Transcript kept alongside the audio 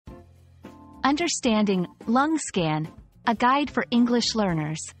Understanding Lung Scan, a guide for English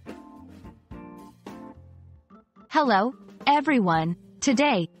learners. Hello, everyone.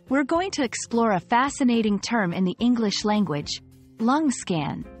 Today, we're going to explore a fascinating term in the English language, lung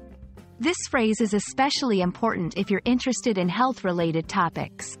scan. This phrase is especially important if you're interested in health-related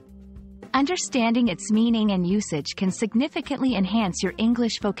topics. Understanding its meaning and usage can significantly enhance your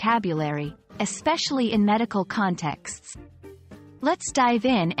English vocabulary, especially in medical contexts. Let's dive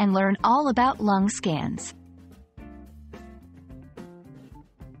in and learn all about lung scans.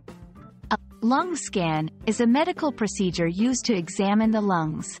 A lung scan is a medical procedure used to examine the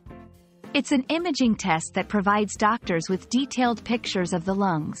lungs. It's an imaging test that provides doctors with detailed pictures of the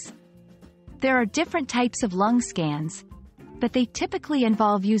lungs. There are different types of lung scans, but they typically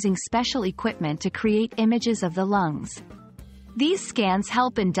involve using special equipment to create images of the lungs. These scans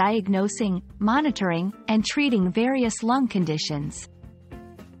help in diagnosing, monitoring, and treating various lung conditions.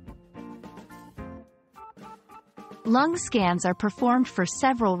 Lung scans are performed for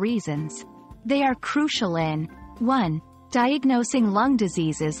several reasons. They are crucial in 1. Diagnosing lung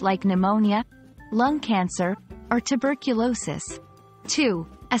diseases like pneumonia, lung cancer, or tuberculosis. 2.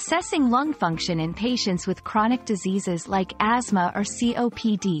 Assessing lung function in patients with chronic diseases like asthma or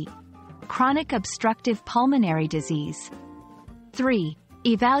COPD, chronic obstructive pulmonary disease. 3.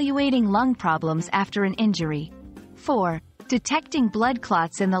 Evaluating lung problems after an injury. 4. Detecting blood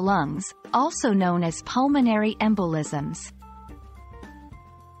clots in the lungs, also known as pulmonary embolisms.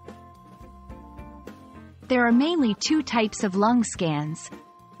 There are mainly two types of lung scans.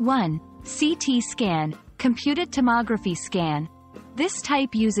 1. CT scan, computed tomography scan. This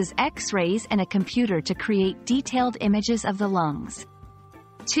type uses X-rays and a computer to create detailed images of the lungs.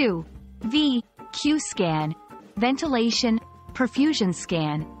 2. VQ scan, ventilation, perfusion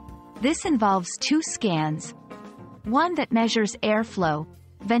scan. This involves two scans, one that measures airflow,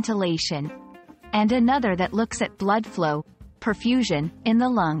 ventilation, and another that looks at blood flow, perfusion, in the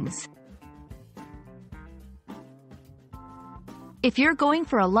lungs. If you're going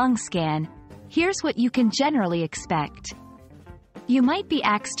for a lung scan, here's what you can generally expect. You might be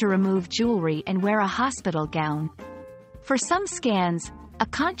asked to remove jewelry and wear a hospital gown. For some scans, a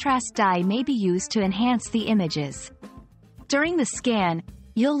contrast dye may be used to enhance the images. During the scan,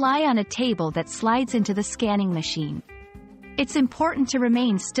 you'll lie on a table that slides into the scanning machine. It's important to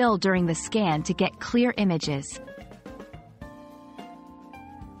remain still during the scan to get clear images.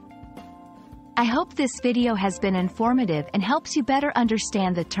 I hope this video has been informative and helps you better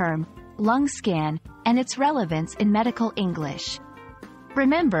understand the term lung scan and its relevance in medical English.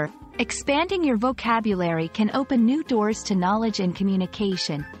 Remember, expanding your vocabulary can open new doors to knowledge and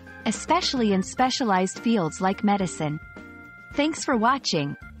communication, especially in specialized fields like medicine. Thanks for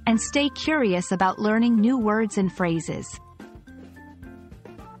watching, and stay curious about learning new words and phrases.